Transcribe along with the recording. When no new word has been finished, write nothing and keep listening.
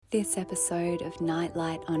This episode of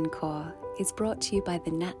Nightlight Encore is brought to you by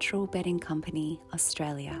the Natural Bedding Company,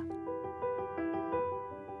 Australia.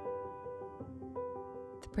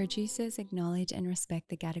 The producers acknowledge and respect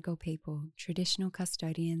the Gadigal people, traditional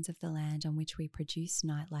custodians of the land on which we produce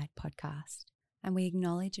Nightlight podcast, and we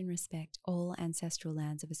acknowledge and respect all ancestral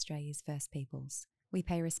lands of Australia's First Peoples. We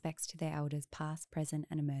pay respects to their elders past, present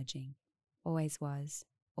and emerging. Always was,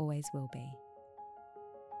 always will be.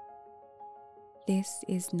 This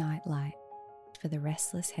is Nightlight, for the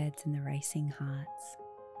restless heads and the racing hearts.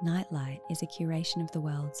 Nightlight is a curation of the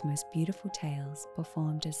world's most beautiful tales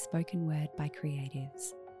performed as spoken word by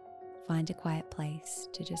creatives. Find a quiet place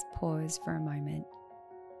to just pause for a moment,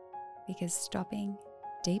 because stopping,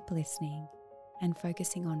 deep listening, and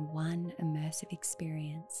focusing on one immersive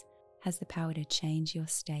experience has the power to change your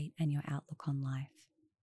state and your outlook on life.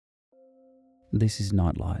 This is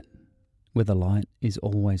Nightlight, where the light is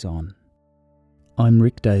always on. I'm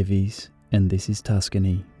Rick Davies, and this is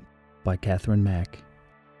Tuscany by Catherine Mack.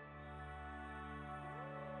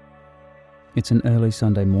 It's an early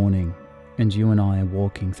Sunday morning, and you and I are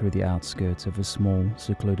walking through the outskirts of a small,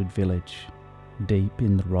 secluded village, deep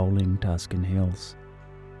in the rolling Tuscan hills.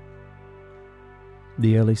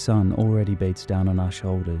 The early sun already beats down on our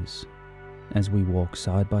shoulders as we walk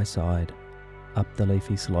side by side up the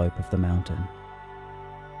leafy slope of the mountain.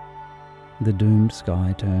 The doomed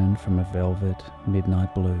sky turned from a velvet,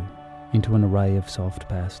 midnight blue into an array of soft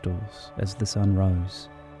pastels as the sun rose,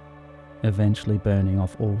 eventually burning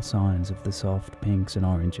off all signs of the soft pinks and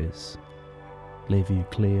oranges, leaving a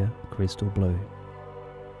clear, crystal blue,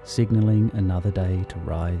 signalling another day to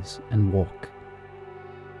rise and walk.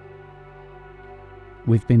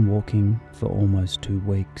 We've been walking for almost 2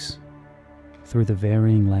 weeks, through the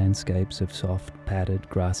varying landscapes of soft, padded,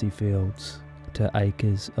 grassy fields, to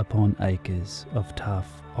acres upon acres of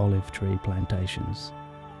tough olive tree plantations,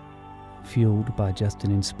 fueled by just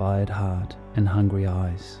an inspired heart and hungry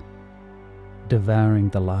eyes, devouring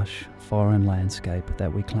the lush, foreign landscape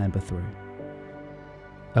that we clamber through.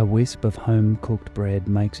 A wisp of home-cooked bread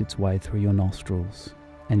makes its way through your nostrils,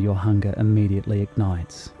 and your hunger immediately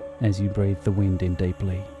ignites as you breathe the wind in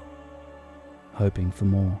deeply, hoping for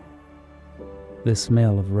more. The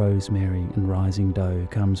smell of rosemary and rising dough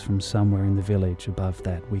comes from somewhere in the village above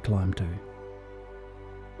that we climb to.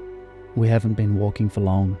 We haven't been walking for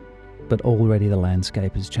long, but already the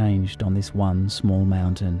landscape has changed on this one small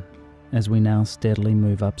mountain, as we now steadily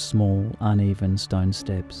move up small, uneven stone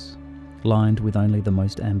steps, lined with only the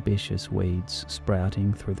most ambitious weeds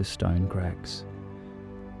sprouting through the stone cracks.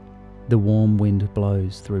 The warm wind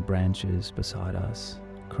blows through branches beside us,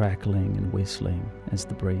 crackling and whistling as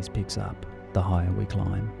the breeze picks up the higher we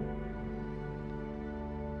climb.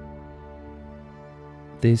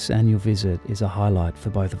 This annual visit is a highlight for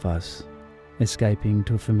both of us, escaping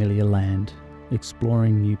to a familiar land,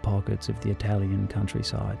 exploring new pockets of the Italian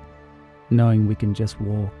countryside, knowing we can just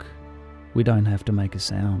walk. We don't have to make a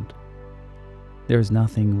sound. There is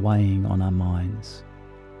nothing weighing on our minds,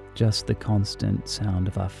 just the constant sound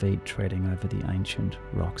of our feet treading over the ancient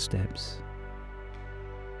rock steps.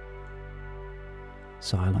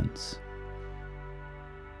 Silence.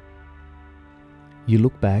 You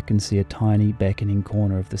look back and see a tiny beckoning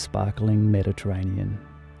corner of the sparkling Mediterranean,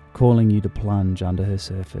 calling you to plunge under her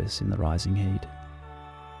surface in the rising heat,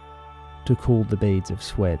 to cool the beads of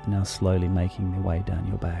sweat now slowly making their way down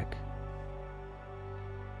your back.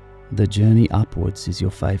 The journey upwards is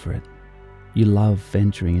your favourite. You love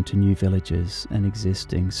venturing into new villages and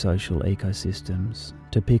existing social ecosystems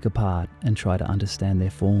to pick apart and try to understand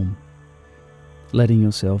their form, letting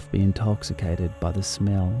yourself be intoxicated by the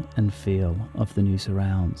smell and feel of the new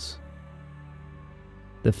surrounds.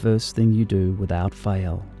 The first thing you do without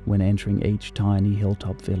fail when entering each tiny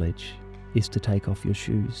hilltop village is to take off your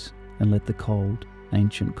shoes and let the cold,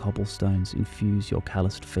 ancient cobblestones infuse your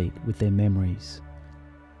calloused feet with their memories,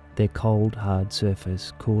 their cold, hard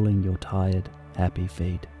surface cooling your tired, happy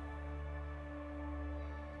feet.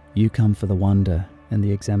 You come for the wonder and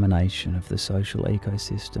the examination of the social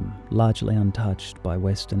ecosystem largely untouched by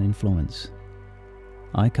Western influence.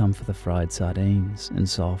 I come for the fried sardines and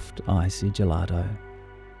soft, icy gelato.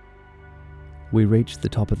 We reach the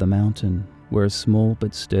top of the mountain, where a small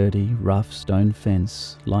but sturdy, rough stone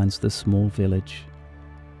fence lines the small village.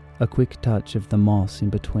 A quick touch of the moss in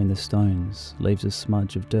between the stones leaves a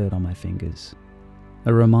smudge of dirt on my fingers,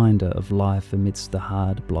 a reminder of life amidst the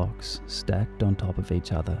hard blocks stacked on top of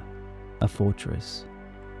each other. A fortress.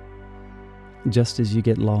 Just as you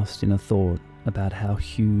get lost in a thought about how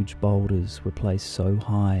huge boulders were placed so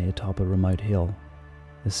high atop a remote hill,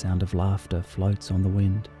 the sound of laughter floats on the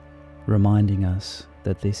wind, reminding us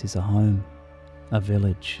that this is a home, a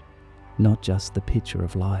village, not just the picture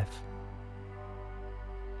of life.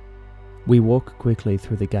 We walk quickly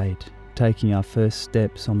through the gate, taking our first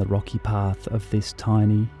steps on the rocky path of this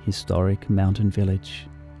tiny, historic mountain village,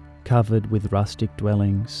 covered with rustic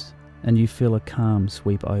dwellings, and you feel a calm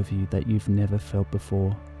sweep over you that you've never felt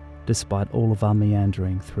before, despite all of our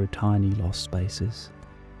meandering through tiny lost spaces.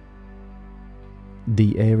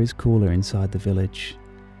 The air is cooler inside the village,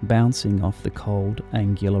 bouncing off the cold,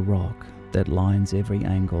 angular rock that lines every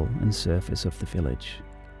angle and surface of the village.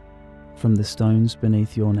 From the stones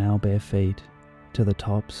beneath your now bare feet to the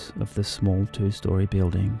tops of the small 2-story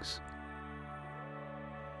buildings.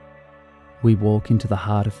 We walk into the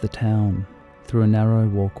heart of the town, through a narrow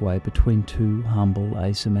walkway between 2 humble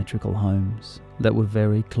asymmetrical homes that were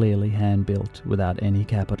very clearly hand-built without any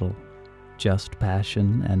capital, just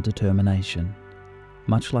passion and determination,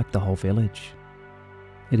 much like the whole village.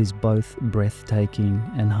 It is both breathtaking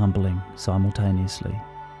and humbling simultaneously.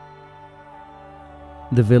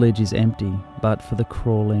 The village is empty, but for the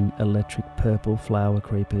crawling electric purple flower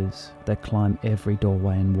creepers that climb every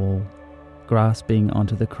doorway and wall, grasping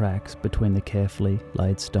onto the cracks between the carefully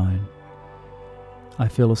laid stone. I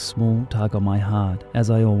feel a small tug on my heart, as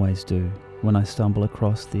I always do, when I stumble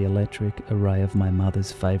across the electric array of my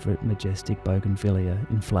mother's favourite majestic bougainvillea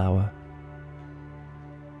in flower.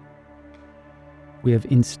 We have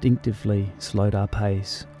instinctively slowed our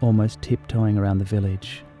pace, almost tiptoeing around the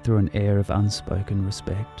village, through an air of unspoken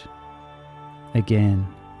respect. Again,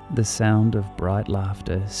 the sound of bright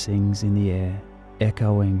laughter sings in the air,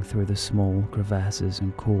 echoing through the small crevasses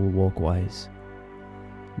and cool walkways.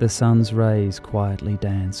 The sun's rays quietly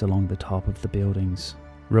dance along the top of the buildings,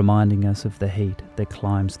 reminding us of the heat that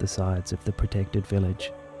climbs the sides of the protected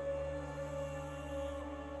village.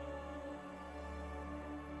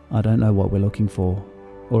 I don't know what we're looking for,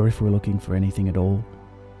 or if we're looking for anything at all,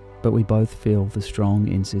 but we both feel the strong,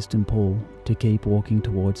 insistent pull to keep walking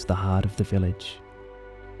towards the heart of the village,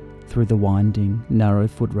 through the winding, narrow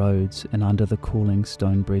foot roads and under the cooling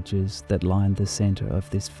stone bridges that line the centre of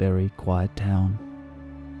this very quiet town.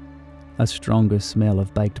 A stronger smell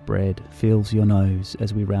of baked bread fills your nose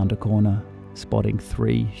as we round a corner, spotting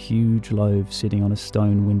 3 huge loaves sitting on a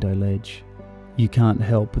stone window ledge. You can't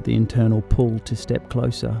help but the internal pull to step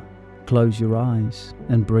closer, close your eyes,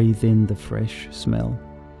 and breathe in the fresh smell.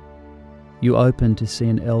 You open to see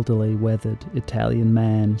an elderly, weathered Italian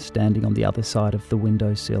man standing on the other side of the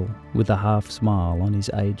windowsill with a half smile on his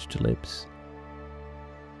aged lips.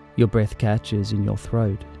 Your breath catches in your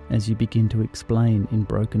throat as you begin to explain in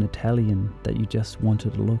broken Italian that you just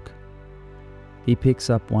wanted a look. He picks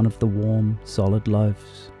up one of the warm, solid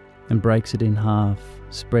loaves and breaks it in half,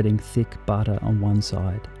 spreading thick butter on one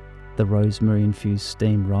side, the rosemary-infused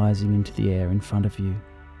steam rising into the air in front of you.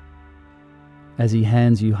 As he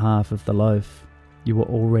hands you half of the loaf, you are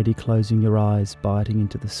already closing your eyes, biting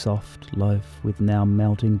into the soft loaf with now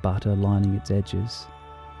melting butter lining its edges.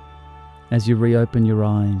 As you reopen your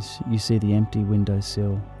eyes, you see the empty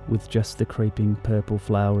windowsill with just the creeping purple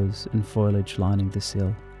flowers and foliage lining the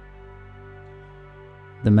sill.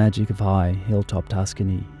 The magic of high, hilltop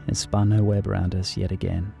Tuscany has spun her web around us yet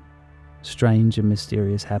again. Strange and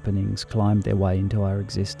mysterious happenings climb their way into our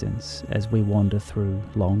existence as we wander through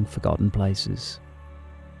long-forgotten places.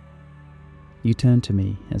 You turn to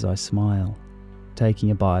me as I smile,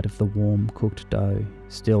 taking a bite of the warm, cooked dough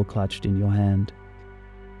still clutched in your hand.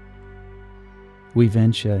 We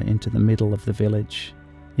venture into the middle of the village,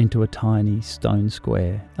 into a tiny stone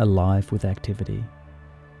square alive with activity.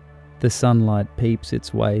 The sunlight peeps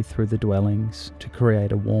its way through the dwellings to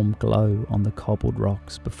create a warm glow on the cobbled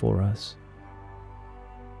rocks before us.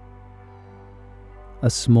 A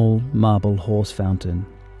small marble horse fountain,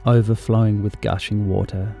 overflowing with gushing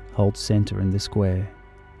water, holds centre in the square,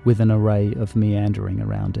 with an array of meandering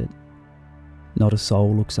around it. Not a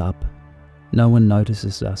soul looks up. No one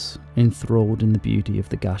notices us, enthralled in the beauty of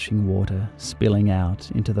the gushing water spilling out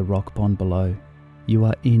into the rock pond below. You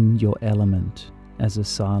are in your element, as a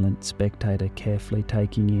silent spectator carefully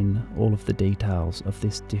taking in all of the details of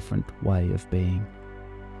this different way of being.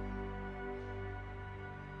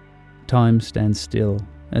 Time stands still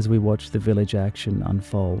as we watch the village action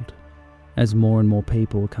unfold, as more and more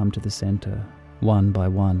people come to the centre, one by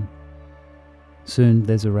one. Soon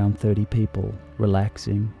there's around 30 people,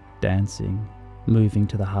 relaxing, dancing, moving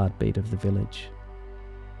to the heartbeat of the village.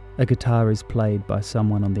 A guitar is played by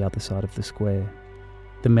someone on the other side of the square,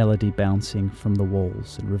 the melody bouncing from the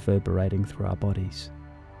walls and reverberating through our bodies.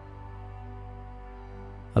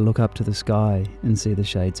 I look up to the sky and see the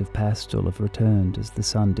shades of pastel have returned as the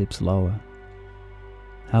sun dips lower.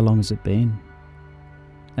 How long has it been?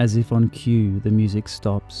 As if on cue, the music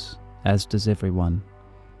stops as does everyone.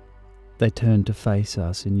 They turn to face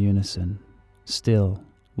us in unison, still,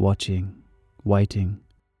 watching, waiting.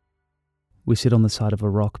 We sit on the side of a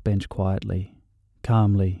rock bench quietly,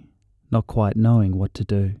 calmly, not quite knowing what to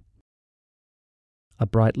do. A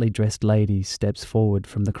brightly dressed lady steps forward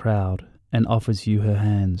from the crowd and offers you her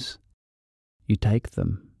hands. You take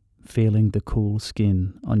them, feeling the cool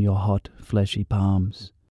skin on your hot, fleshy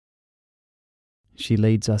palms. She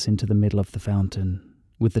leads us into the middle of the fountain,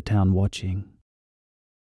 with the town watching.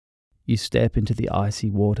 You step into the icy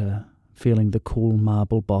water, feeling the cool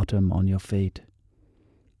marble bottom on your feet.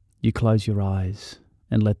 You close your eyes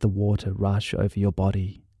and let the water rush over your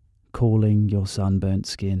body, cooling your sunburnt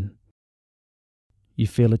skin. You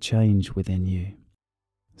feel a change within you,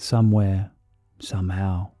 somewhere,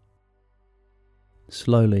 somehow.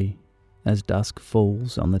 Slowly, as dusk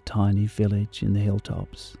falls on the tiny village in the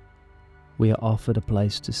hilltops, we are offered a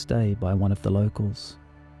place to stay by one of the locals.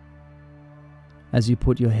 As you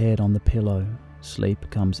put your head on the pillow, sleep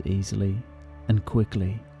comes easily and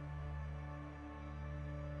quickly.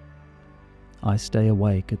 I stay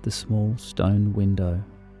awake at the small stone window,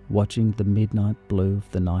 watching the midnight blue of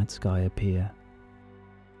the night sky appear.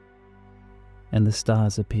 And the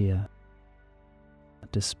stars appear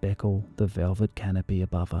to speckle the velvet canopy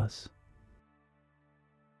above us.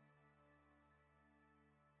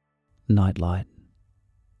 Nightlight,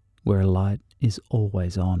 where a light is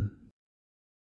always on.